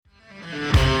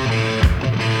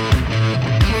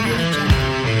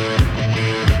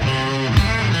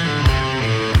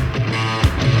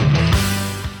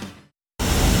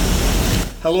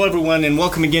Hello, everyone, and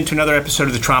welcome again to another episode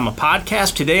of the Trauma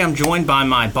Podcast. Today, I'm joined by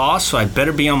my boss, so I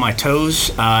better be on my toes.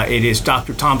 It is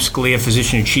Dr. Tom Scalia,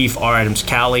 Physician-in-Chief, R. Adams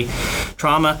Cowley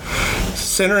Trauma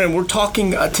Center, and we're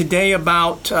talking today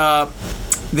about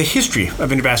the history of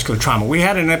endovascular trauma. We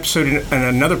had an episode in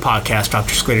another podcast,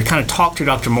 Dr. Scalia, kind of talked to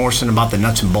Dr. Morrison about the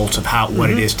nuts and bolts of what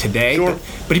it is today. Sure.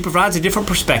 But he provides a different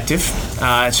perspective.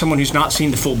 As someone who's not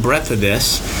seen the full breadth of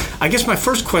this, I guess my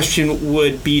first question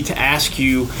would be to ask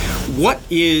you, what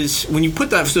is, when you put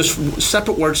those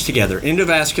separate words together,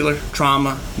 endovascular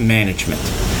trauma management,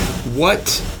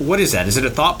 what is that? Is it a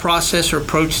thought process or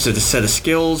approach? Is it a set of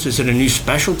skills? Is it a new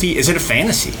specialty? Is it a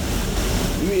fantasy?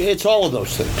 It's all of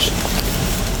those things.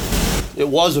 It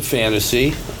was a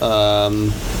fantasy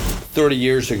 30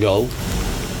 years ago.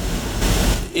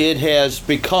 It has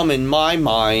become, in my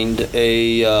mind,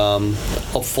 a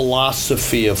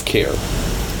philosophy of care.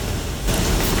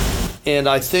 And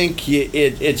I think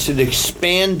it's an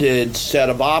expanded set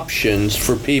of options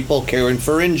for people caring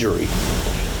for injury.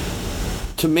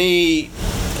 To me,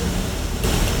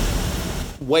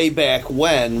 way back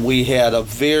when, we had a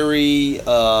very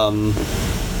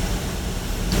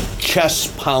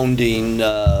chest-pounding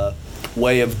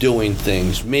way of doing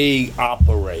things. Me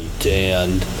operate,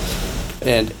 and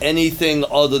anything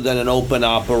other than an open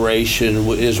operation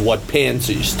is what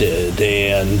pansies did,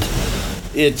 and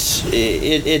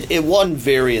it wasn't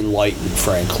very enlightened,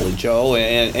 frankly, Joe.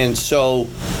 And so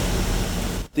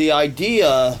the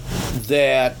idea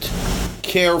that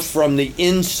care from the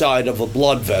inside of a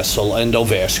blood vessel,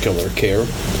 endovascular care,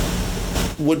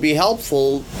 would be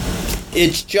helpful.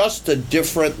 It's just a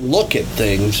different look at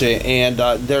things, and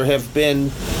there have been,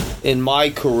 in my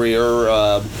career,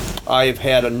 I've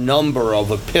had a number of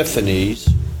epiphanies.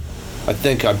 I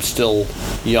think I'm still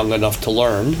young enough to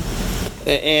learn,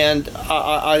 and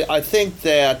I think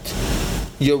that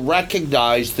you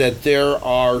recognize that there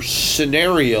are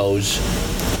scenarios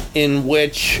in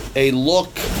which a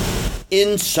look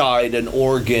inside an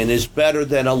organ is better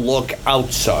than a look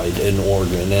outside an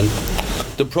organ, and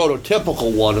the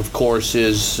prototypical one, of course,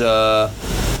 is a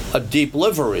deep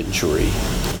liver injury.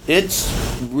 It's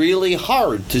really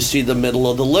hard to see the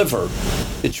middle of the liver.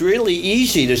 It's really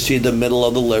easy to see the middle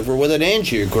of the liver with an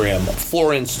angiogram,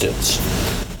 for instance.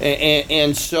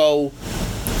 And so,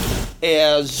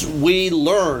 as we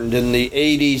learned in the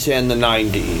 80s and the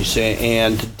 90s,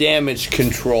 and damage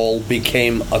control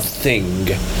became a thing,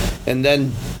 and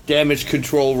then damage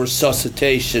control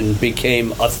resuscitation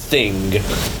became a thing,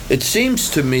 it seems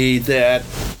to me that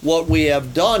what we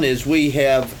have done is we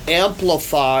have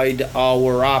amplified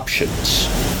our options.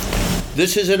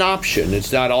 This is an option.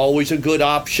 It's not always a good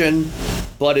option,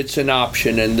 but it's an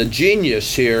option. And the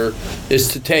genius here is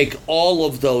to take all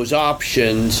of those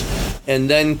options and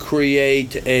then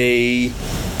create a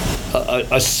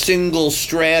single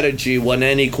strategy when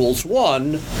n equals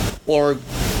 1, or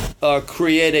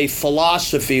create a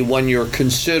philosophy when you're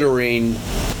considering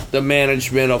the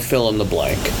management of fill in the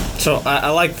blank. So I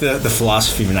like the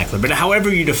philosophy vernacular, but however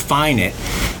you define it,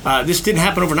 this didn't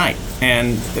happen overnight.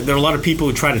 And there are a lot of people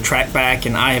who try to track back,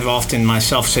 and I have often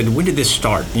myself said, when did this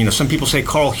start? You know, some people say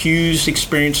Carl Hughes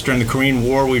experienced during the Korean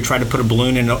War where he tried to put a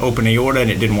balloon in an open aorta and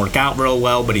it didn't work out real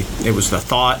well, but it was the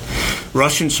thought.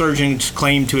 Russian surgeons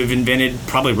claim to have invented,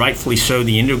 probably rightfully so,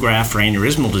 the endograph for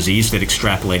aneurysmal disease that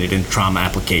extrapolated into trauma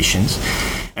applications.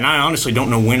 And I honestly don't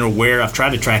know when or where. I've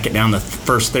tried to track it down. The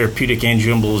first therapeutic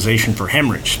angioembolization for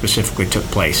hemorrhage specifically took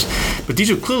place. But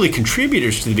these are clearly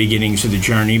contributors to the beginnings of the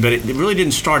journey, but it really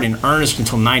didn't start in earnest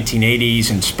until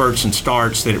 1980s and spurts and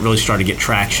starts that it really started to get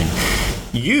traction.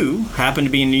 You happened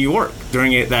to be in New York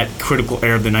during that critical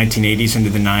era of the 1980s into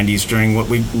the 90s during what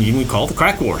we call the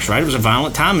crack wars, right? It was a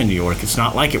violent time in New York. It's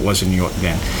not like it was in New York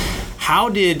then. How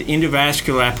did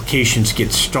endovascular applications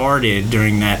get started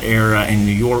during that era in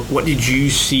New York? What did you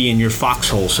see in your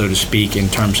foxhole, so to speak, in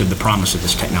terms of the promise of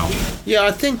this technology? Yeah,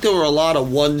 I think there were a lot of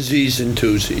onesies and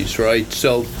twosies, right?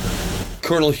 So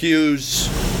Colonel Hughes,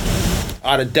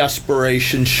 out of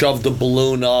desperation, shoved the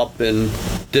balloon up and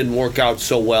didn't work out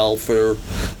so well,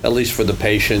 at least for the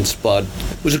patients, but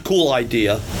it was a cool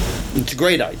idea. It's a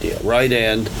great idea, right?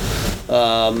 And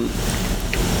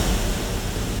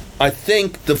I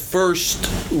think the first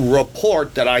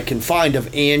report that I can find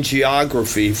of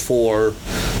angiography for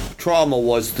trauma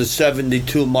was the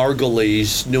 72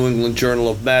 Margulies New England Journal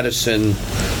of Medicine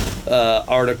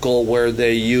article where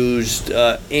they used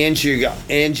angiography,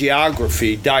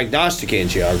 diagnostic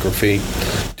angiography,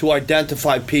 to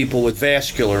identify people with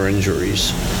vascular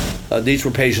injuries. These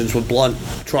were patients with blunt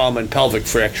trauma and pelvic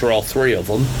fracture, all three of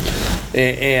them.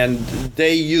 And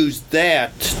they used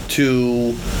that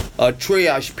to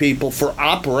triage people for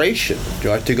operation,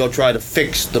 right, to go try to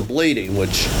fix the bleeding,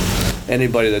 which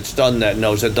anybody that's done that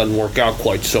knows that doesn't work out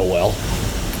quite so well.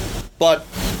 But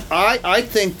I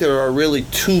think there are really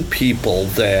two people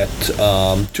that,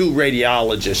 two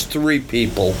radiologists, three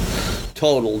people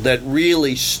total that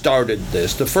really started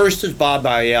this. The first is Bob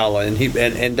Ayala,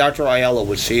 and Dr. Ayala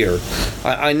was here.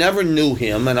 I never knew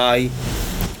him, and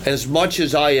as much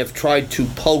as I have tried to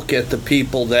poke at the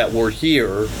people that were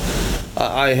here,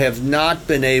 I have not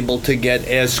been able to get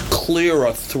as clear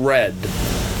a thread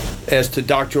as to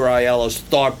Dr. Ayala's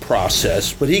thought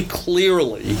process, but he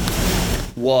clearly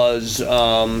was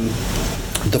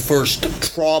the first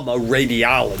trauma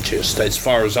radiologist, as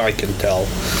far as I can tell,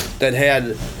 that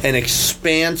had an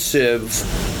expansive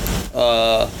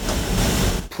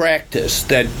practice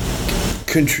that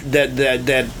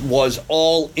was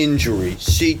all injury,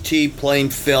 CT, plain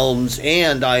films,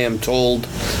 and I am told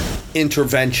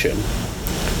intervention.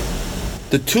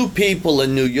 The two people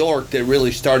in New York that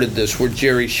really started this were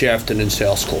Jerry Shafton and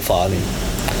Sal Sclafani.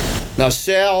 Now,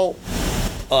 Sal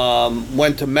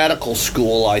went to medical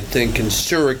school, I think, in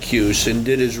Syracuse and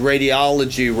did his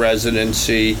radiology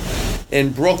residency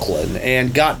in Brooklyn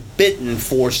and got bitten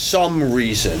for some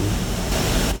reason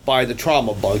by the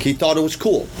trauma bug. He thought it was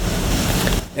cool.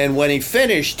 And when he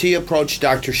finished, he approached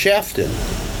Dr. Shafton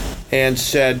and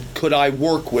said, could I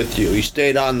work with you? He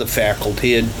stayed on the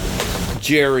faculty, and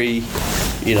Jerry,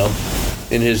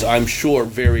 in his, I'm sure,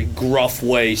 very gruff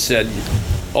way said,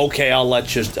 okay, I'll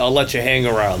let you hang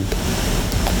around.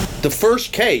 The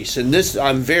first case, and this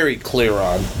I'm very clear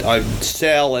on,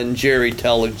 Sal and Jerry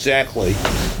tell exactly,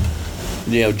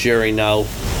 Jerry now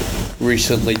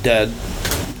recently dead.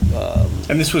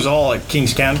 And this was all at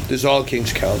Kings County? This is all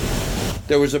Kings County.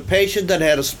 There was a patient that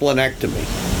had a splenectomy,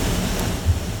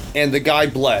 and the guy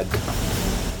bled,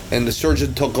 and the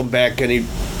surgeon took him back and he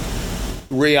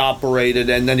reoperated,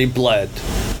 and then he bled.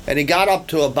 And he got up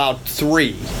to about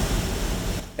 3.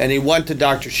 And he went to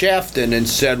Dr. Shafton and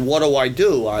said, what do I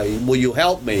do? Will you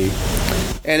help me?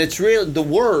 And it's really, the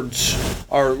words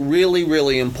are really,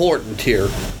 really important here.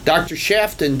 Dr.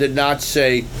 Shafton did not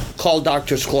say, call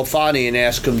Dr. Sclafani and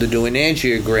ask him to do an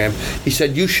angiogram. He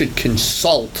said, you should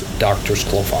consult Dr.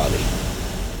 Sclafani.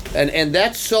 And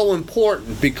that's so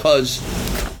important because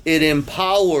it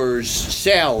empowers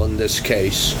Sal in this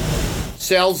case.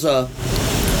 Sal's a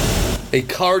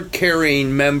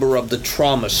card-carrying member of the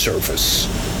trauma service.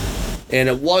 And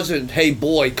it wasn't, hey,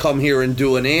 boy, come here and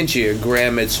do an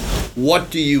angiogram. It's, what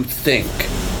do you think?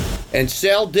 And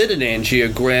Sal did an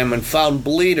angiogram and found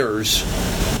bleeders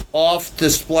off the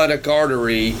splenic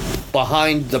artery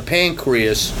behind the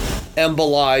pancreas,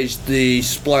 embolized the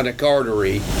splenic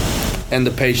artery, and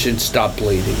the patient stopped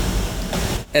bleeding.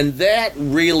 And that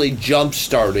really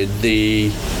jump-started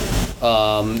the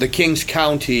Kings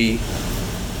County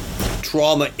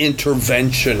trauma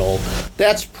interventional.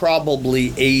 That's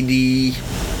probably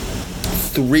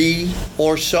 83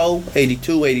 or so,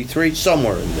 82, 83,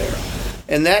 somewhere in there.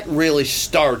 And that really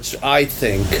starts, I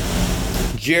think,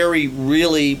 Jerry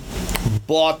really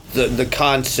bought the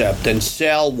concept, and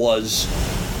Sal was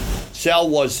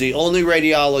the only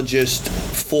radiologist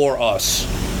for us.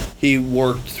 He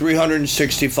worked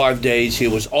 365 days. He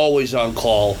was always on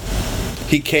call.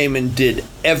 He came and did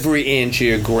every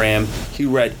angiogram. He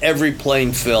read every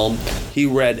plain film. He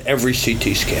read every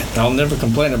CT scan. I'll never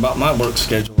complain about my work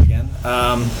schedule again.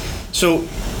 So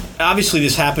obviously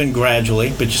this happened gradually,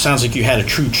 but it sounds like you had a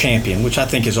true champion, which I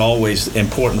think is always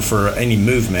important for any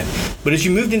movement. But as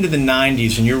you moved into the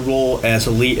 90s and your role as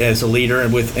a leader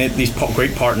and with these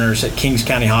great partners at Kings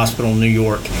County Hospital in New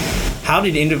York, how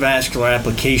did endovascular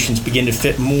applications begin to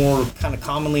fit more kind of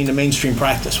commonly into mainstream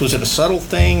practice? Was it a subtle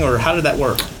thing, or how did that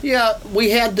work? Yeah, we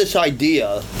had this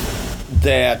idea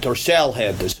Sal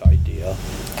had this idea,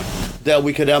 that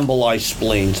we could embolize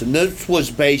spleens. And this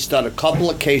was based on a couple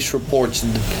of case reports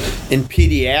in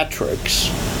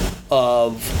pediatrics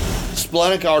of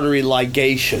splenic artery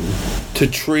ligation to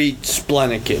treat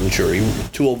splenic injury,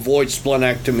 to avoid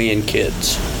splenectomy in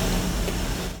kids.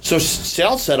 So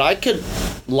Sal said, I could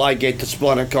ligate the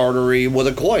splenic artery with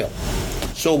a coil.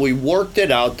 So we worked it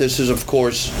out. This is, of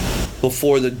course,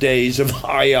 before the days of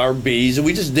IRBs, and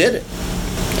we just did it.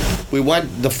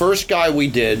 The first guy we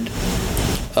did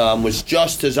was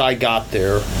just as I got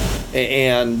there,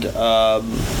 and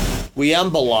we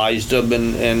embolized him,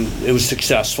 and it was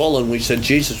successful, and we said,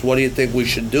 Jesus, what do you think we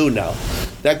should do now?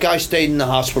 That guy stayed in the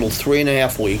hospital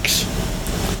 3.5 weeks.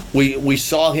 We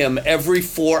saw him every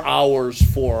 4 hours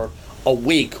for a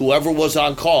week. Whoever was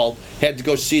on call had to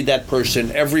go see that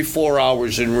person every 4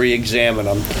 hours and re-examine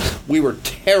him. We were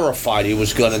terrified he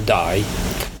was going to die.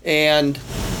 And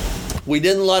we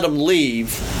didn't let him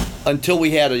leave until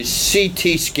we had a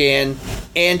CT scan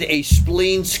and a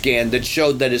spleen scan that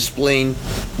showed that his spleen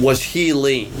was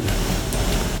healing.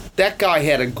 That guy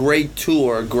had a grade 2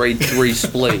 or a grade 3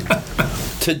 spleen.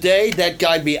 Today, that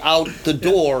guy be out the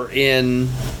door in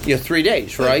 3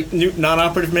 days, right? New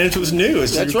non-operative minutes was new.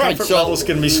 That's your right. Comfort level's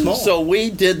going to be small. So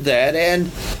we did that, and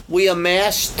we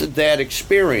amassed that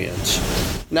experience.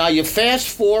 Now, you fast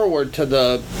forward to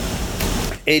the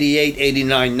 88,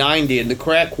 89, 90, and the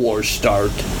crack wars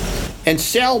start, and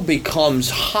Sal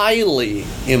becomes highly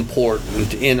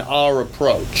important in our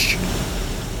approach.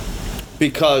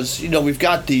 Because, we've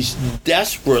got these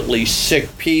desperately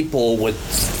sick people with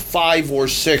 5 or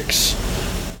 6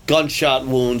 gunshot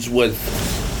wounds with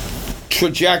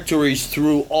trajectories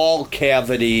through all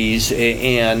cavities,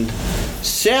 and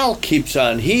Sal keeps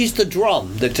on. He's the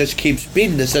drum that just keeps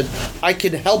beating and said, I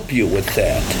can help you with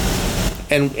that.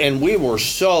 And we were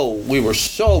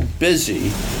so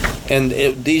busy, and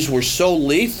these were so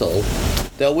lethal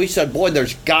that we said, boy,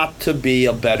 there's got to be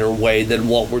a better way than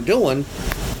what we're doing,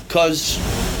 because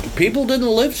people didn't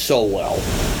live so well.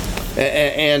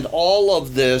 And all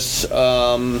of this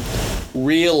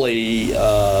really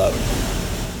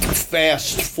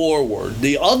fast forward.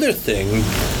 The other thing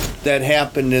that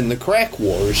happened in the crack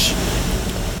wars,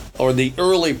 or the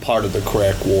early part of the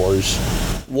crack wars,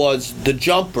 was the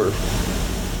Jumper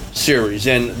series.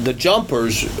 And the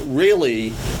Jumpers,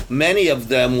 really, many of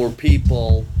them were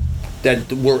people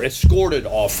that were escorted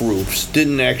off roofs,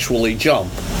 didn't actually jump.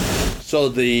 So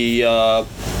the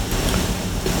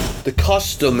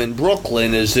custom in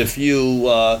Brooklyn is if you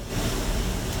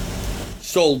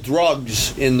sold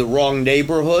drugs in the wrong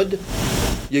neighborhood,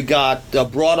 you got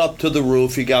brought up to the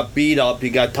roof, you got beat up, you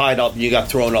got tied up, and you got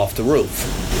thrown off the roof.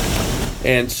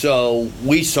 And so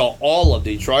we saw all of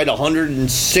these, right?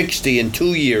 160 in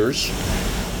 2 years.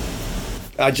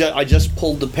 I just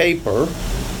pulled the paper.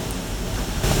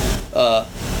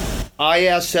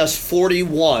 ISS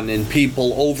 41 in people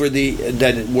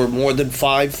that were more than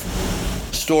 5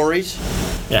 stories.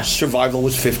 Yeah. Survival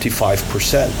was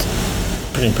 55%.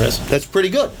 Pretty impressive. That's pretty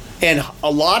good. And a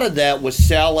lot of that was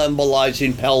Sal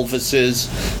embolizing pelvises,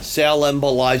 Sal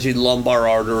embolizing lumbar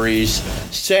arteries,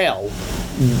 Sal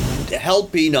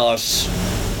helping us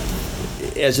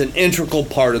as an integral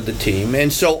part of the team.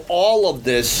 And so all of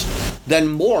this then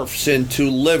morphs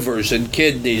into livers and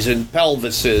kidneys and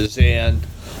pelvises and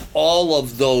all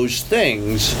of those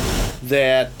things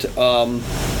that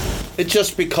it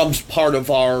just becomes part of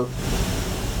our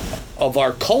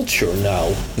culture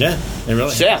now. Yeah, it really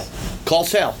Sal. is. Call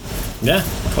Sal. Yeah,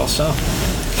 call Sal.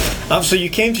 So you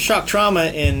came to Shock Trauma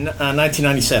in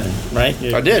 1997, right?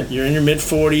 I did. You're in your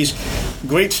mid-40s.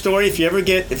 Great story. If you ever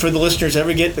get, for the listeners,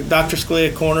 get Dr.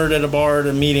 Scalia cornered at a bar at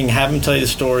a meeting, have him tell you the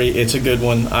story. It's a good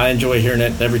one. I enjoy hearing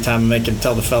it every time I make him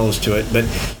tell the fellows to it. But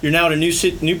you're now at a new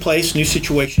place, new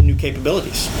situation, new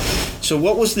capabilities. So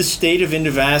what was the state of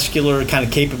endovascular kind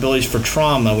of capabilities for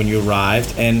trauma when you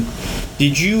arrived? And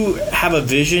did you have a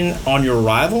vision on your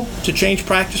arrival to change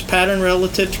practice pattern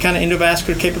relative to kind of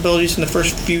endovascular capabilities in the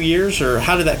first few years, or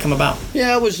how did that come about?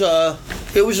 Yeah, it was a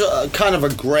kind of a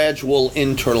gradual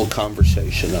internal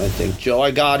conversation, I think, Joe.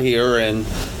 I got here and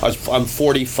I'm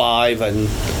 45, and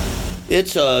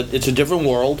it's a different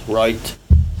world, right?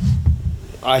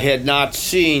 I had not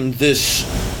seen this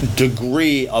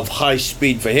degree of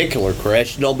high-speed vehicular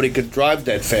crash. Nobody could drive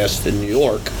that fast in New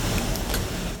York.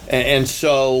 And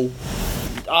so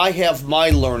I have my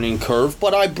learning curve,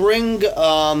 but I bring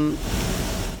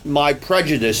my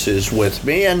prejudices with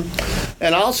me. And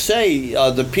I'll say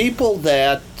the people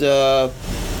that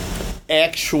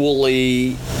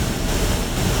actually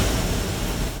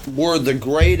were the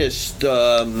greatest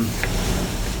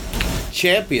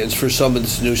champions for some of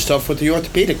this new stuff were the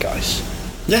orthopedic guys.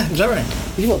 Yeah, is that right?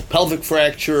 Pelvic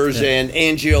fractures and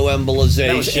angioembolization.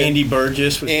 That was Andy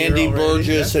Burgess.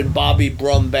 And Bobby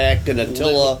Brumback and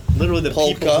Attila literally the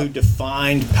Polka. People who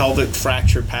defined pelvic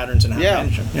fracture patterns and how to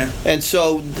manage them. Yeah. And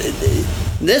so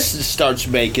this starts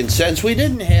making sense. We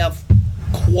didn't have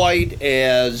quite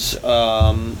as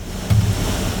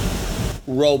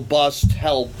robust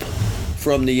help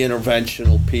from the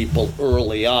interventional people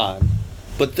early on.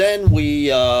 But then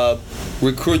we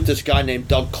recruit this guy named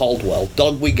Doug Caldwell.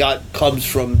 Doug comes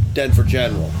from Denver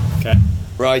General. Okay.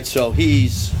 Right? So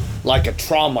he's like a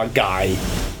trauma guy.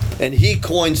 And he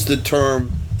coins the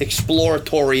term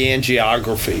exploratory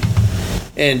angiography.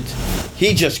 And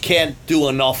he just can't do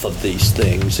enough of these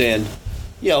things. And,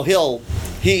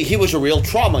 he was a real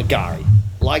trauma guy,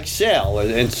 like Sal.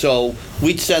 And so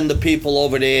we'd send the people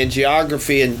over to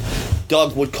angiography, and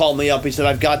Doug would call me up. He said,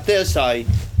 I've got this. I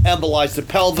embolized the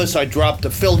pelvis. I dropped the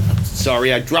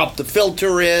sorry, I dropped the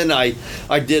filter in. I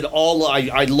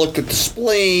looked at the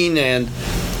spleen, and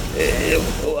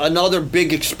another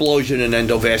big explosion in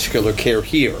endovascular care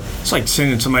here. It's like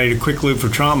sending somebody to Quick Lube for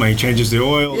trauma. He changes the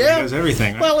oil, he does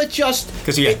everything. Right? Well, it just...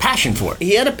 Because he had passion for it.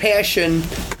 He had a passion,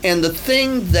 and the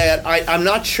thing that I'm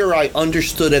not sure I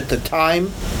understood at the time,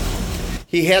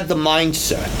 he had the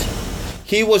mindset.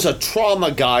 He was a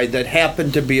trauma guy that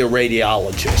happened to be a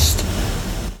radiologist,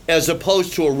 as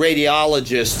opposed to a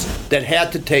radiologist that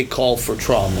had to take call for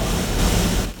trauma.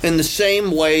 In the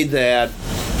same way that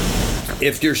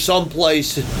if you're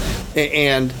someplace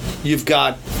and you've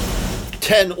got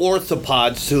 10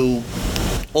 orthopods who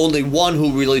only one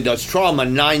who really does trauma,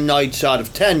 9 nights out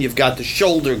of 10 you've got the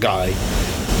shoulder guy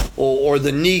or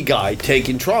the knee guy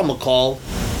taking trauma call,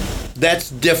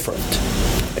 that's different.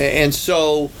 And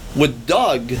so with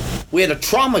Doug, we had a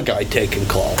trauma guy taking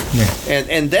call. Yeah.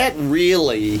 And that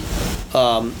really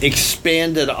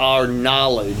expanded our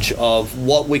knowledge of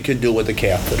what we could do with a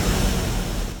catheter.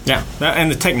 Yeah,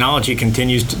 and the technology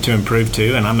continues to improve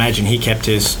too, and I imagine he kept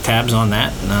his tabs on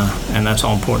that, and that's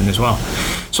all important as well.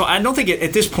 So I don't think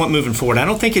at this point moving forward, I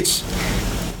don't think it's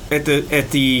at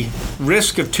the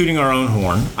risk of tooting our own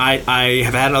horn. I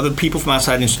have had other people from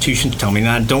outside institutions tell me, and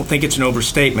I don't think it's an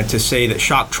overstatement to say that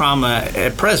shock trauma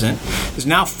at present is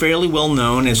now fairly well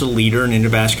known as a leader in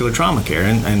endovascular trauma care,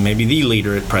 and maybe the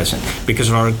leader at present because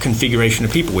of our configuration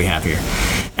of people we have here.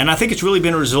 And I think it's really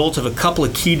been a result of a couple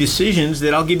of key decisions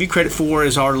that I'll give you credit for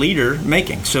as our leader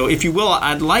making. So if you will,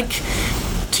 I'd like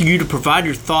you to provide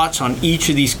your thoughts on each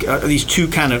of these two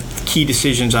kind of key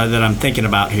decisions that I'm thinking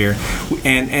about here,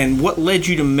 and what led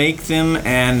you to make them,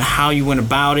 and how you went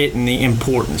about it, and the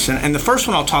importance. And the first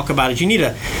one I'll talk about is you need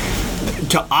to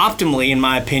optimally, in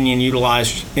my opinion,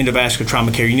 utilize endovascular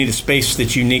trauma care. You need a space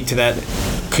that's unique to that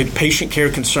patient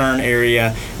care concern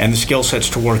area and the skill sets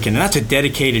to work in. And that's a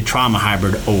dedicated trauma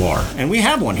hybrid OR. And we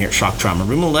have one here at Shock Trauma,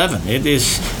 Room 11. It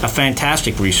is a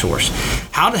fantastic resource.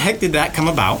 How the heck did that come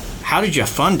about? How did you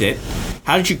fund it?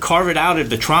 How did you carve it out of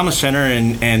the trauma center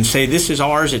and say, this is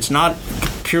ours, it's not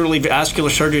purely vascular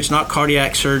surgery, it's not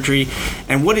cardiac surgery?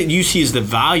 And what did you see as the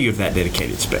value of that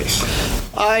dedicated space?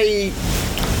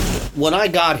 When I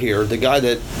got here, the guy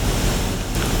that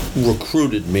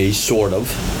recruited me, sort of,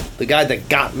 the guy that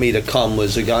got me to come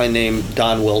was a guy named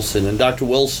Don Wilson. And Dr.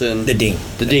 Wilson... The dean.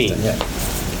 Yeah.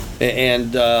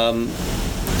 And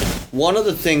one of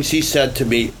the things he said to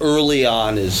me early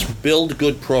on is, build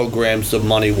good programs, the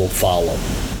money will follow.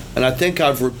 And I think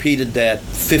I've repeated that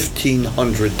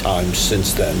 1,500 times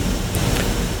since then.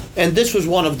 And this was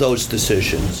one of those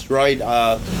decisions, right?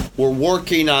 We're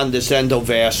working on this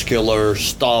endovascular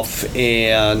stuff,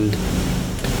 and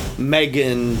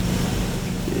Megan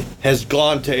has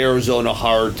gone to Arizona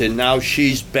Heart, and now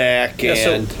she's back. Yeah,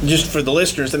 and so just for the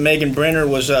listeners, that Megan Brenner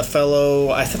was a fellow,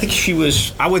 I think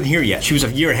I wasn't here yet. She was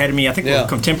a year ahead of me. I think we were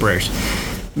contemporaries.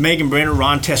 Megan Brenner,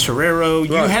 Ron Tesserero.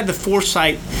 You had the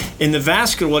foresight in the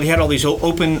vascular world. You had all these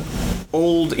open,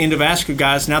 old endovascular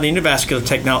guys. Now the endovascular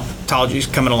technology is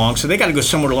coming along, so they got to go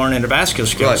somewhere to learn endovascular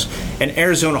skills. Right. And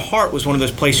Arizona Heart was one of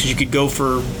those places you could go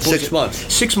for 6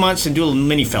 months. 6 months and do a little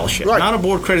mini fellowship. Right. Not a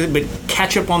board credit, but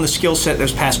catch up on the skill set that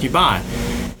was passing you by.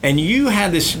 And you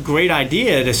had this great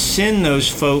idea to send those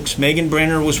folks. Megan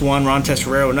Brenner was one, Ron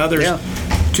Tesserero, and others. Yeah.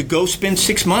 To go spend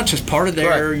 6 months as part of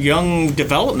their young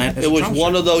development. It was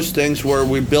one of those things where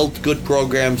we built good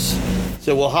programs.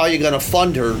 Said, well, how are you going to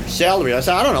fund her salary? I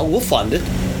said, I don't know. We'll fund it.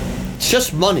 It's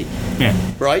just money. Yeah.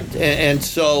 Right? And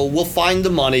so we'll find the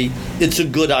money. It's a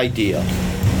good idea.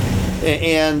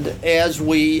 And as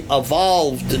we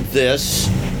evolved this,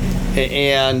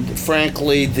 and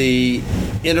frankly, the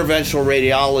interventional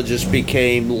radiologist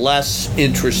became less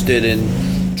interested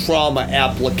in trauma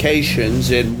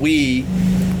applications, and we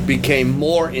became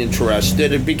more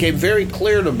interested, it became very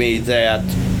clear to me that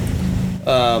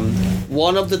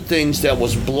one of the things that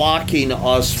was blocking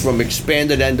us from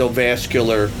expanded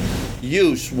endovascular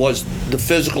use was the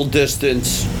physical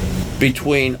distance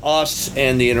between us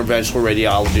and the interventional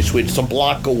radiology suite. It's a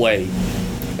block away.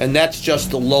 And that's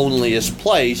just the loneliest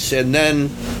place. And then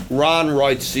Ron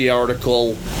writes the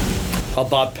article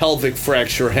about pelvic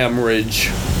fracture hemorrhage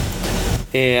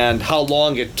and how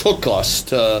long it took us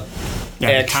to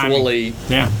actually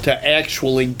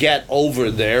get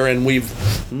over there, and we've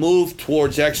moved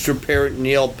towards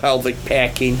extraperitoneal pelvic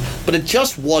packing, but it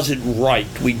just wasn't right.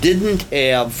 We didn't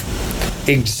have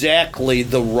exactly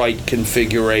the right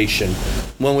configuration.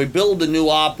 When we build the new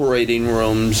operating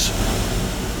rooms,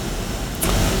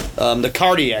 the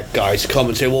cardiac guys come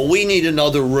and say, well, we need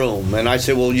another room. And I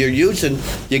say, well,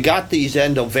 you got these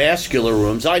endovascular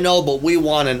rooms. I know, but we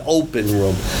want an open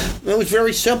room. It was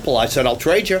very simple. I said, I'll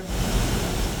trade you.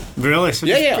 Really? So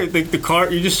Yeah. The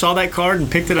card, you just saw that card and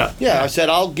picked it up? Yeah, I said,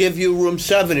 I'll give you room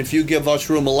 7 if you give us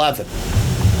room 11.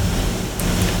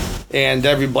 And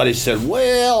everybody said,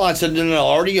 well, I said, no,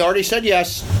 already said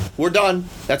yes. We're done.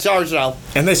 That's ours now.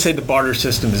 And they say the barter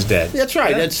system is dead. That's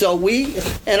right. Yeah. And so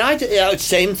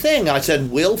same thing. I said,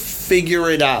 we'll figure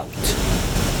it out.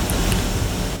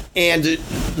 And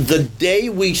the day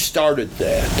we started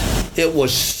that, it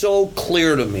was so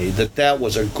clear to me that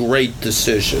was a great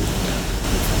decision.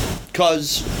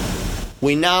 Because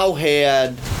we now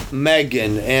had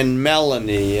Megan and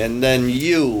Melanie and then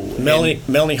you. Melanie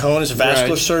Hohen is a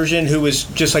vascular surgeon who was,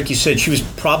 just like you said, she was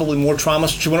probably more trauma.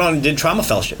 She went on and did trauma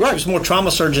fellowship. Right. She was more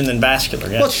trauma surgeon than vascular.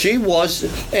 Yeah. Well, she was.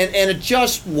 And it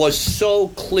just was so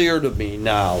clear to me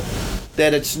now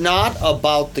that it's not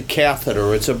about the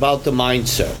catheter. It's about the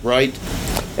mindset, right?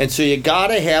 And so you got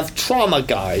to have trauma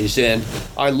guys. And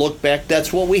I look back,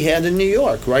 that's what we had in New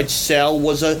York, right? Sal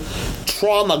was a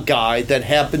trauma guy that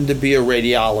happened to be a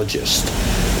radiologist.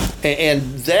 And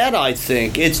that, I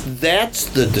think, that's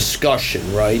the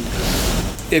discussion, right?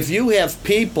 If you have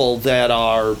people that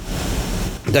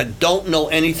don't know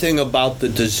anything about the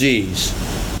disease,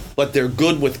 but they're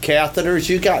good with catheters,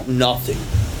 you got nothing.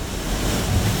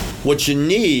 What you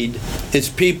need is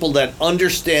people that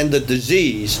understand the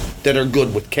disease that are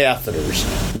good with catheters.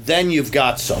 Then you've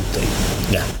got something.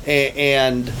 Yeah.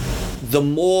 And the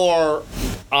more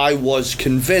I was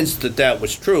convinced that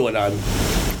was true, and I'm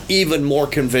even more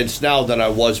convinced now than I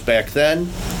was back then,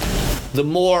 the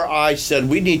more I said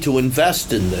we need to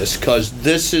invest in this because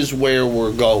this is where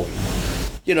we're going.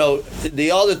 You know,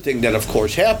 the other thing that, of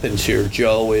course, happens here,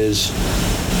 Joe, is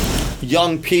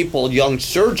young people, young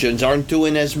surgeons aren't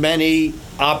doing as many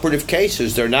operative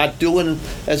cases. They're not doing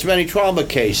as many trauma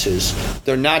cases.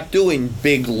 They're not doing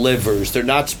big livers. They're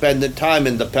not spending time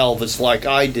in the pelvis like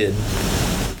I did,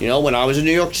 when I was in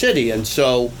New York City. And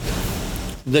so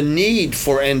the need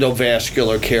for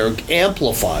endovascular care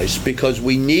amplifies because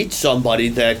we need somebody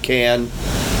that can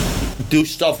do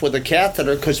stuff with a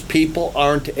catheter because people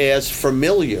aren't as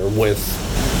familiar with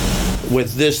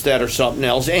this, that, or something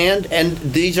else. And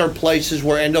these are places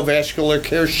where endovascular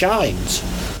care shines.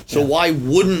 So why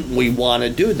wouldn't we want to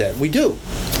do that? We do.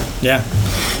 Yeah.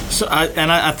 So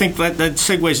I think that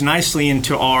segues nicely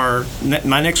into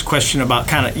my next question about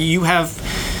kind of, you have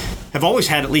always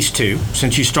had at least 2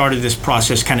 since you started this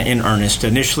process kind of in earnest.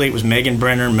 Initially, it was Megan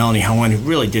Brenner and Melanie Hohen, who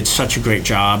really did such a great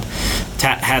job.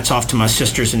 Hats off to my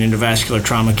sisters in endovascular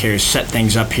trauma care, set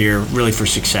things up here really for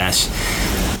success.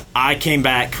 I came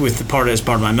back as part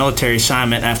of my military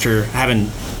assignment after having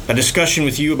a discussion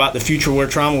with you about the future where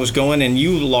trauma was going, and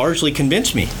you largely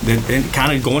convinced me that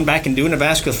kind of going back and doing a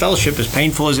vascular fellowship, as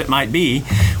painful as it might be,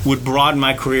 would broaden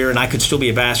my career, and I could still be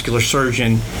a vascular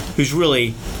surgeon who's really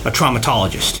a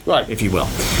traumatologist, right, if you will.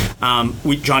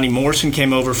 Johnny Morrison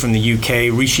came over from the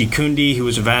UK. Rishi Kundi, who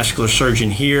was a vascular surgeon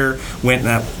here, went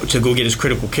to go get his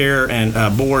critical care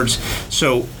and boards.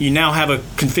 So you now have a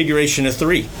configuration of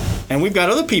 3. And we've got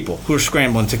other people who are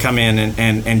scrambling to come in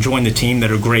and join the team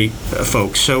that are great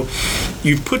folks. So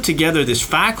you've put together this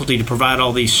faculty to provide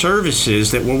all these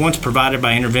services that were once provided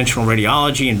by interventional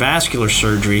radiology and vascular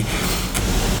surgery.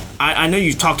 I know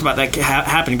you talked about that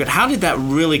happening, but how did that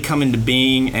really come into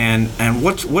being, and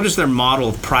what is their model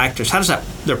of practice? How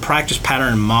does their practice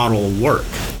pattern and model work?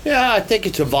 Yeah, I think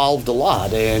it's evolved a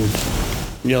lot, and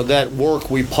that work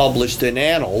we published in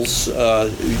Annals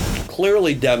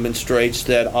clearly demonstrates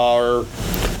that our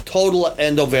total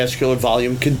endovascular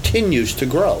volume continues to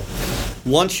grow.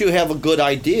 Once you have a good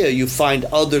idea, you find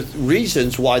other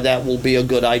reasons why that will be a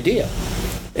good idea.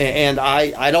 And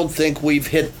I don't think we've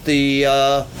hit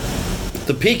the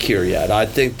peak here yet. I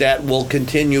think that will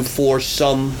continue for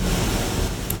some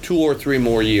 2 or 3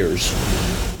 more years.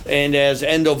 And as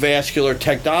endovascular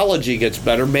technology gets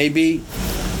better, maybe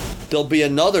there'll be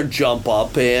another jump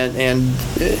up, and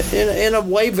in a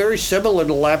way very similar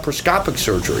to laparoscopic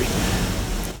surgery.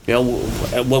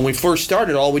 When we first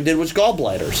started, all we did was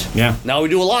gallbladders. Yeah. Now we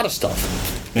do a lot of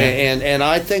stuff. Yeah. And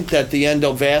I think that the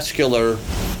endovascular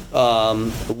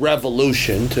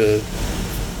revolution,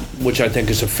 which I think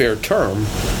is a fair term,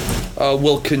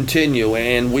 will continue,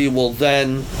 and we will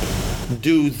then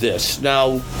do this.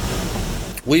 Now,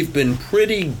 we've been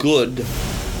pretty good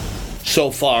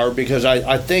so far because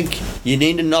I think you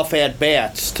need enough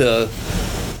at-bats to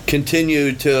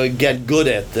continue to get good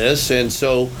at this, and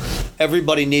so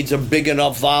everybody needs a big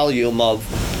enough volume of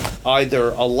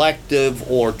either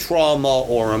elective or trauma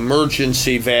or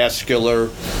emergency vascular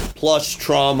plus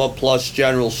trauma, plus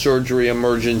general surgery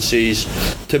emergencies,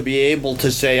 to be able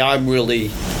to say, I'm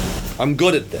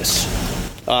good at this.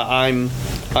 I'm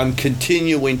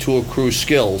continuing to accrue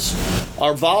skills.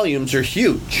 Our volumes are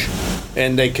huge,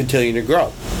 and they continue to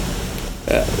grow.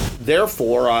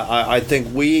 Therefore, I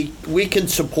think we can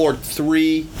support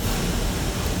three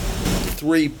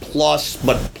plus,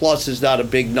 but plus is not a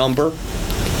big number,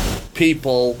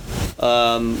 people.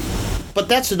 But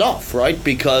that's enough, right?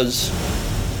 Because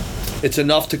it's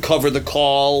enough to cover the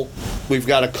call. We've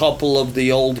got a couple of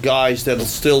the old guys that'll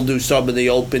still do some of the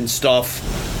open stuff.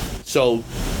 So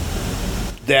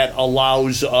that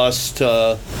allows us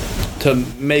to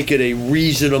make it a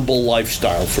reasonable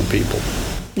lifestyle for people.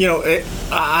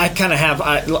 I kind of have,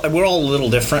 we're all a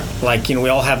little different. Like, we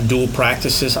all have dual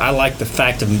practices. I like the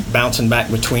fact of bouncing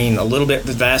back between a little bit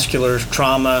of vascular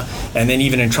trauma, and then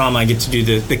even in trauma, I get to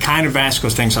do the kind of vascular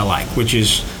things I like, which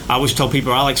is, I always tell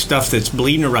people I like stuff that's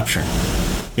bleeding or rupturing.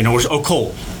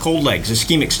 Cold legs,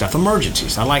 ischemic stuff,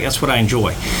 emergencies. That's what I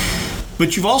enjoy.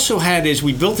 But you've also had, as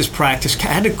we built this practice,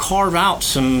 had to carve out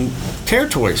some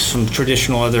territories from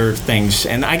traditional other things.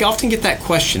 And I often get that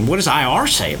question, what does IR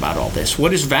say about all this?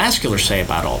 What does vascular say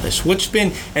about all this?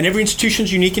 And every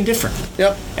institution's unique and different.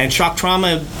 Yep. And shock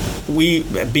trauma, we,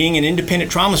 being an independent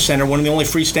trauma center, one of the only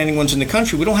freestanding ones in the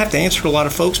country, we don't have to answer to a lot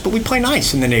of folks, but we play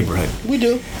nice in the neighborhood. We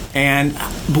do.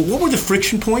 But what were the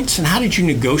friction points, and how did you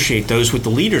negotiate those with the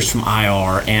leaders from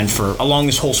IR and along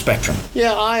this whole spectrum?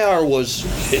 Yeah, IR was,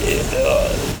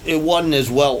 it wasn't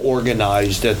as well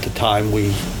organized at the time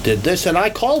we did this, and I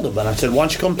called them and I said, why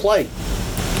don't you come play?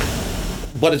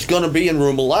 But it's going to be in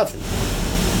room 11.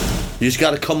 You just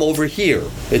got to come over here.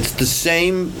 It's the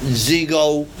same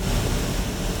Zigo.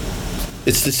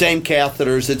 It's the same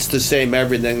catheters. It's the same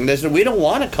everything. And they said, we don't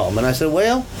want to come. And I said,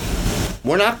 well,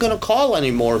 we're not going to call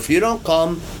anymore. If you don't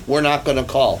come, we're not going to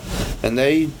call. And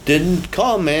they didn't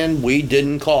come, and we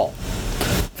didn't call.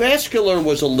 Vascular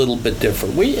was a little bit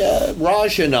different.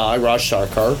 Raj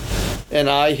Sarkar and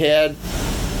I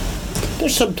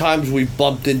there's sometimes we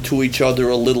bumped into each other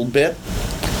a little bit.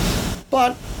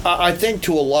 But I think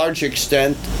to a large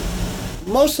extent,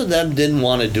 most of them didn't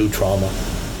want to do trauma.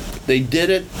 They did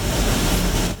it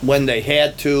when they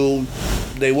had to.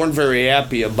 They weren't very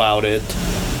happy about it.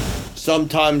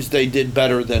 Sometimes they did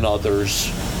better than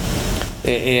others.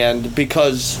 And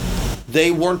because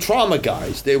they weren't trauma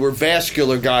guys, they were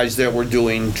vascular guys that were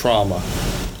doing trauma.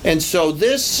 And so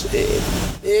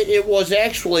it was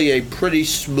actually a pretty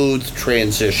smooth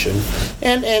transition.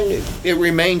 And it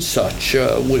remains such.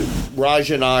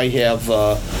 Raj and I have,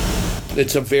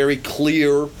 it's a very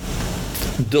clear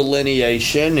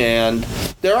delineation, and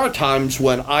there are times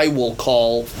when I will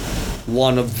call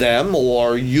one of them,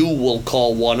 or you will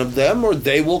call one of them, or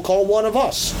they will call one of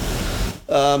us.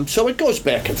 So it goes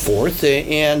back and forth,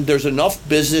 and there's enough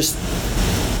business,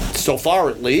 so far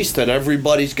at least, that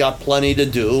everybody's got plenty to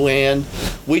do, and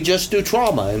we just do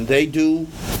trauma, and they do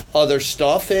other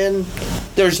stuff, and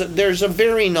there's a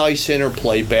very nice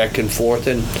interplay back and forth,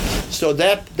 and so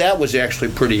that was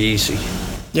actually pretty easy.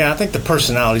 Yeah, I think the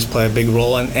personalities play a big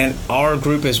role, and our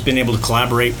group has been able to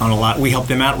collaborate on a lot. We help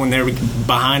them out when they're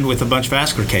behind with a bunch of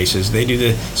vascular cases. They do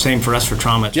the same for us for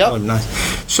trauma. It's really nice.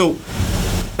 So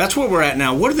that's where we're at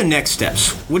now. What are the next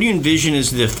steps? What do you envision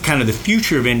as the kind of the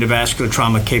future of endovascular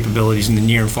trauma capabilities in the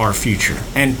near and far future?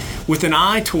 And with an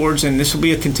eye towards, and this will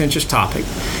be a contentious topic,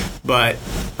 but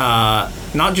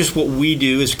not just what we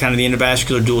do as kind of the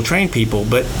endovascular dual trained people,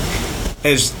 but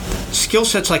as skill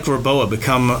sets like Roboa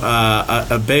become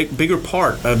a bigger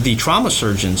part of the trauma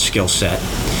surgeon's skill set,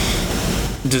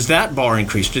 does that bar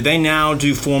increase? Do they now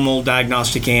do formal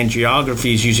diagnostic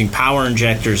angiographies using power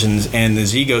injectors and the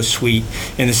Zigo suite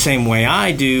in the same way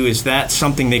I do? Is that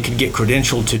something they could get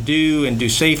credentialed to do and do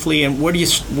safely? And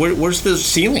where's the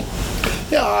ceiling?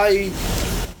 Yeah, I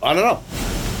don't know.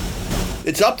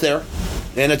 It's up there,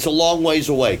 and it's a long ways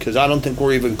away because I don't think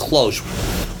we're even close.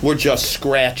 We're just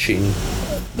scratching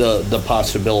the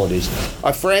possibilities.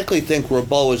 I frankly think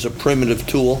Roboa is a primitive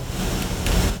tool,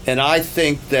 and I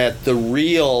think that the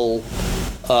real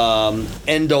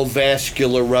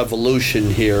endovascular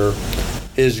revolution here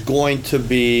is going to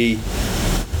be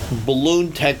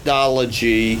balloon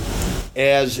technology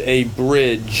as a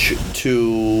bridge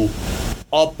to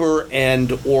upper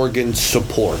end organ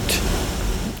support,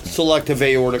 selective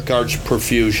aortic arch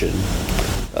perfusion,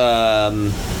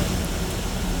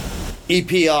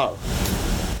 EPR,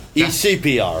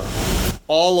 ECPR,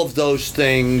 all of those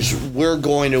things we're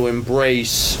going to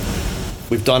embrace.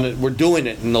 We've done it. We're doing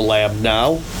it in the lab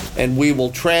now, and we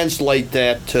will translate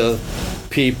that to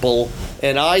people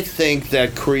And I think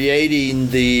that creating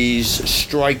these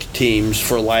strike teams,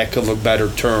 for lack of a better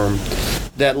term,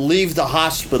 that leave the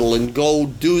hospital and go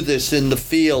do this in the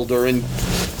field or in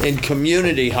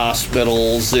community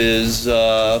hospitals is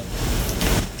the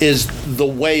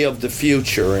way of the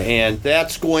future. And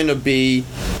that's going to be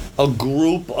a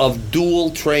group of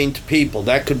dual-trained people.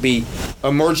 That could be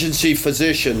emergency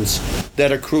physicians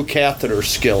that accrue catheter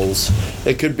skills.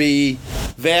 It could be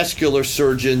vascular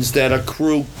surgeons that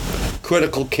accrue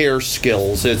critical care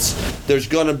skills. There's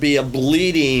going to be a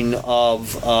bleeding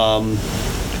of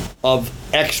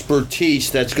expertise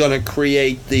that's going to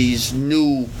create these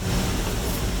new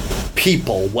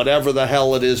people, whatever the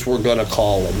hell it is we're going to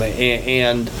call them.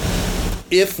 And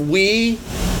if we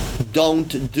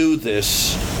don't do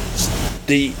this,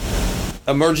 the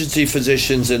emergency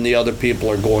physicians and the other people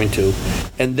are going to,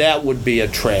 and that would be a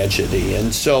tragedy.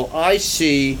 And so I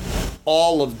see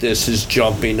all of this is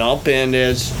jumping up, and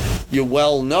as you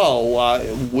well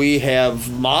know, we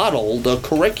have modeled a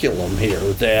curriculum here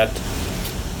that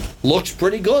looks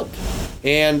pretty good.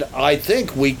 And I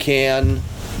think we can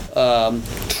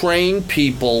train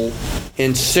people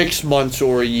in 6 months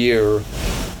or a year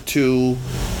to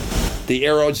the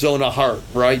Arizona heart,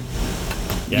 right?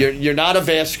 Yeah. You're not a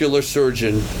vascular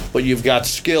surgeon, but you've got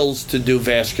skills to do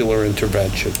vascular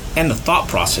intervention. And the thought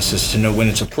process is to know when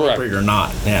it's appropriate Correct. or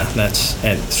not. Yeah,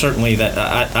 and certainly that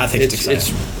I think it's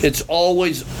exciting. It's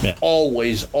always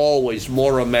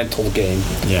more a mental game.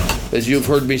 Yeah. As you've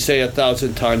heard me say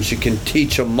 1,000 times, you can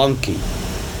teach a monkey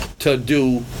to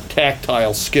do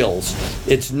tactile skills.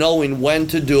 It's knowing when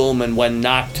to do them and when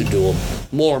not to do them.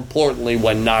 More importantly,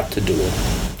 when not to do them.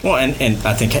 Well, and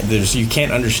I think you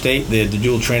can't understate the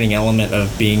dual training element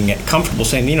of being comfortable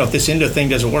saying, if this endo thing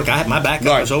doesn't work, my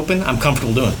backup is open, I'm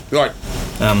comfortable doing it. Right.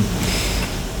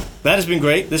 That has been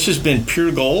great. This has been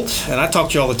pure gold, and I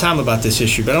talk to you all the time about this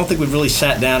issue, but I don't think we've really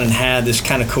sat down and had this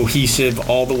kind of cohesive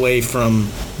all the way from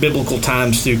biblical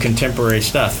times through contemporary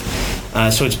stuff.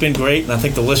 So it's been great, and I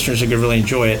think the listeners are going to really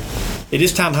enjoy it. It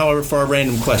is time, however, for our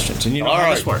random questions. And you know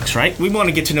how this works, right? We want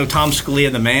to get to know Tom Scalia,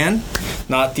 the man,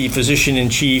 not the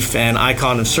physician-in-chief and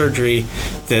icon of surgery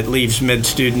that leaves med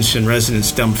students and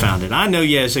residents dumbfounded. I know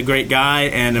you as a great guy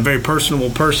and a very personable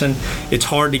person. It's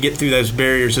hard to get through those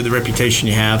barriers of the reputation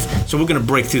you have, so we're going to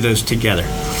break through those together.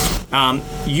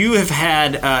 You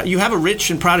have a rich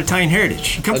and proud Italian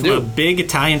heritage. You come from a big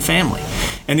Italian family,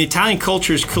 and the Italian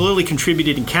culture has clearly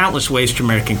contributed in countless ways to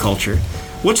American culture.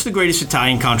 What's the greatest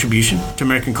Italian contribution to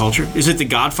American culture? Is it the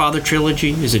Godfather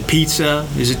trilogy? Is it pizza?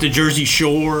 Is it the Jersey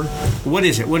Shore? What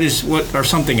is it? Or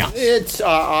something else? It's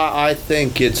I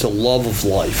think it's a love of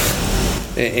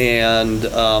life, and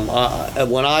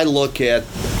when I look at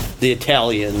the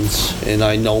Italians, and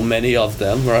I know many of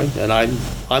them, right, and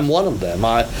I'm one of them.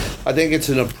 I think it's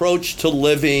an approach to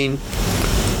living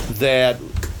that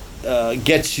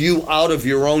gets you out of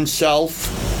your own self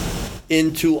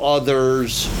into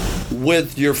others,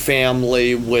 with your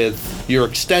family, with your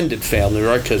extended family,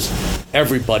 right? Because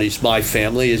everybody's my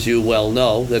family, as you well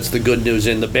know. That's the good news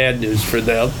and the bad news for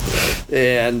them.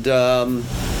 And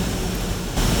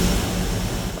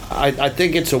I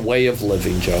think it's a way of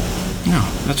living, Joe. No,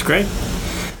 that's great.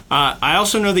 I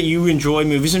also know that you enjoy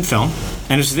movies and film,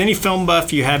 and as with any film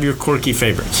buff, you have your quirky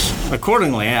favorites.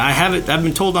 Accordingly, I've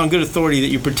been told on good authority that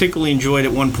you particularly enjoyed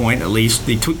at one point, at least,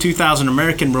 the 2000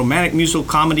 American romantic musical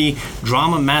comedy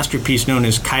drama masterpiece known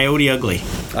as Coyote Ugly.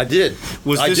 I did.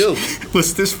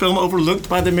 Was this film overlooked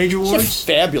by the major awards? It's a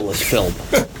fabulous film.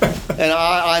 And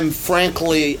I'm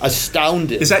frankly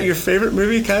astounded. Is that your favorite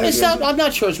movie, Coyote Ugly? I'm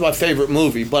not sure it's my favorite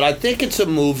movie, but I think it's a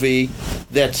movie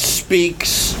that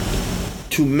speaks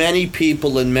to many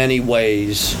people in many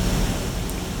ways.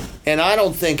 And I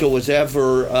don't think it was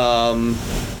ever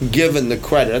given the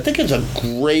credit. I think it's a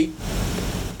great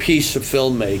piece of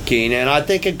filmmaking, and I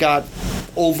think it got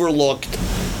overlooked.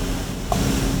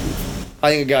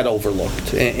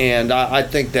 And I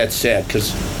think that's sad,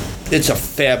 because it's a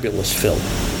fabulous film.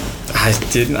 I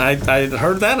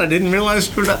heard that. I didn't realize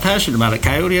you were that passionate about it.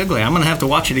 Coyote Ugly. I'm going to have to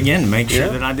watch it again to make sure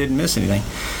that I didn't miss anything.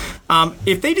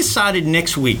 If they decided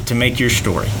next week to make your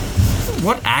story,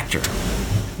 what actor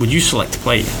would you select to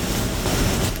play you?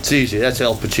 It's easy. That's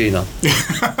Al Pacino.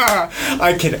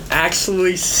 I can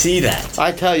actually see that.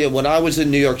 I tell you, when I was in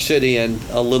New York City and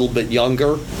a little bit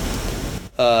younger,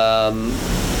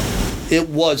 it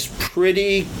was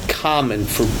pretty common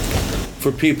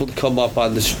for people to come up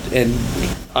on the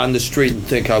street and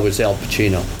think I was Al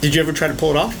Pacino. Did you ever try to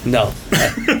pull it off? No.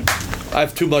 I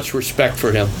have too much respect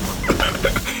for him.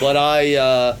 But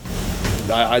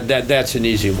that's an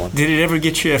easy one. Did it ever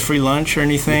get you a free lunch or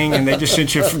anything? And they just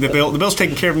sent you the bill? The bill's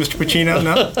taken care of, Mr. Pacino?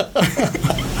 No?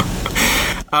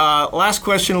 Last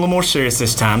question, a little more serious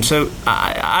this time. So,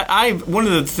 one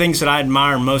of the things that I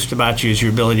admire most about you is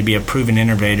your ability to be a proven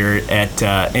innovator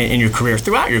in your career,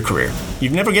 throughout your career.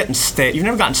 You've never gotten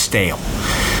stale.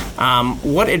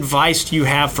 What advice do you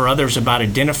have for others about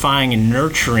identifying and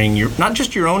nurturing not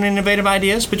just your own innovative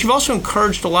ideas, but you've also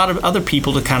encouraged a lot of other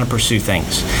people to kind of pursue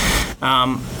things?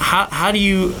 How do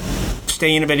you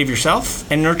stay innovative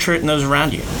yourself and nurture it in those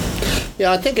around you?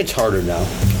 Yeah, I think it's harder now.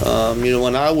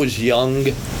 When I was young,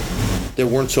 there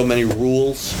weren't so many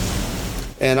rules.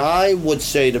 And I would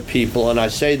say to people, and I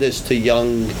say this to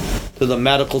the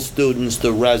medical students,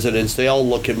 the residents, they all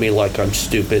look at me like I'm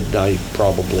stupid, and I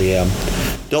probably am.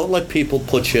 Don't let people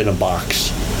put you in a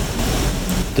box.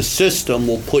 The system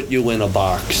will put you in a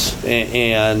box,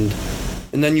 and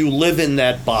then you live in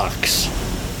that box.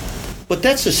 But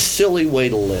that's a silly way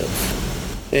to live.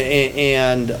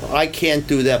 And I can't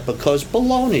do that because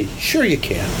baloney. Sure you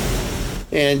can.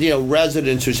 And,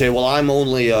 residents who say, well, I'm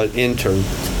only an intern.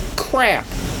 Crap.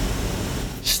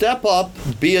 Step up,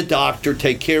 be a doctor,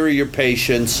 take care of your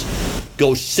patients,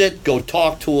 go sit, go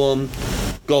talk to them,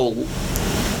 go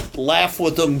laugh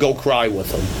with them, go cry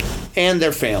with them and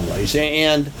their families.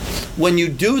 And when you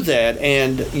do that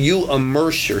and you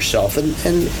immerse yourself, I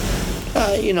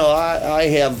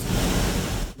have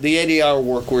the 80-hour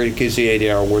work week is the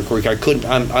 80-hour work week.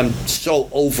 I'm so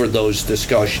over those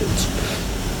discussions.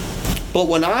 But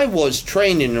when I was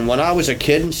training and when I was a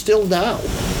kid, and still now,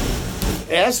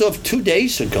 as of 2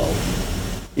 days ago,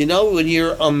 when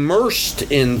you're immersed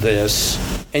in this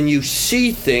and you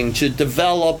see things, you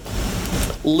develop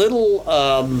little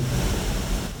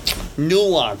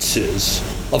nuances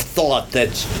of thought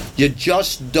that you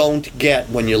just don't get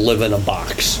when you live in a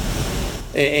box.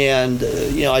 And,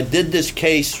 I did this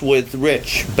case with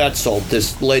Rich Betzold,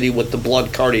 this lady with the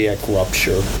blood cardiac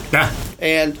rupture. Yeah.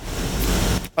 And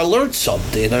I learned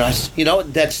something, and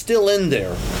that's still in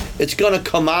there. It's going to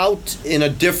come out in a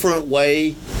different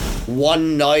way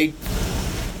one night.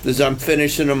 As I'm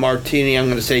finishing a martini, I'm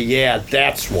going to say, yeah,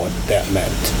 that's what that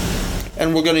meant.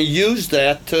 And we're going to use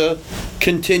that to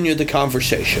continue the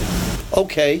conversation.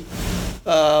 Okay.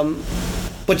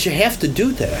 But you have to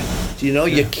do that.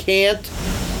 You can't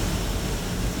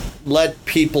let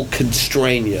people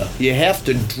constrain you. You have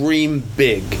to dream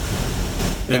big.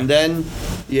 Yeah. And then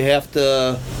you have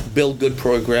to build good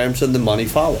programs and the money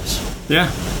follows.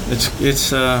 Yeah.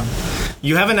 It's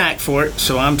you have a knack for it,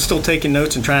 so I'm still taking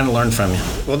notes and trying to learn from you.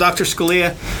 Well, Dr.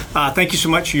 Scalia, thank you so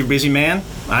much. You're a busy man.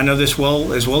 I know this as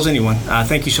well as anyone.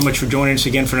 Thank you so much for joining us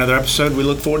again for another episode. We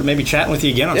look forward to maybe chatting with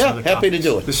you again on some other happy topics. To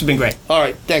do it. This has been great. All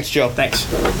right. Thanks, Joe. Thanks.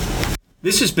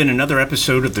 This has been another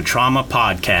episode of the Trauma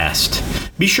Podcast.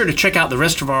 Be sure to check out the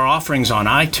rest of our offerings on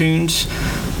iTunes,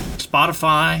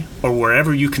 Spotify, or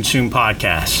wherever you consume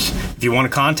podcasts. If you want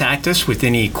to contact us with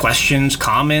any questions,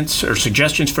 comments, or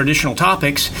suggestions for additional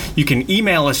topics, you can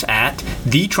email us at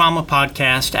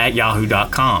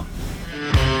thetraumapodcast@yahoo.com.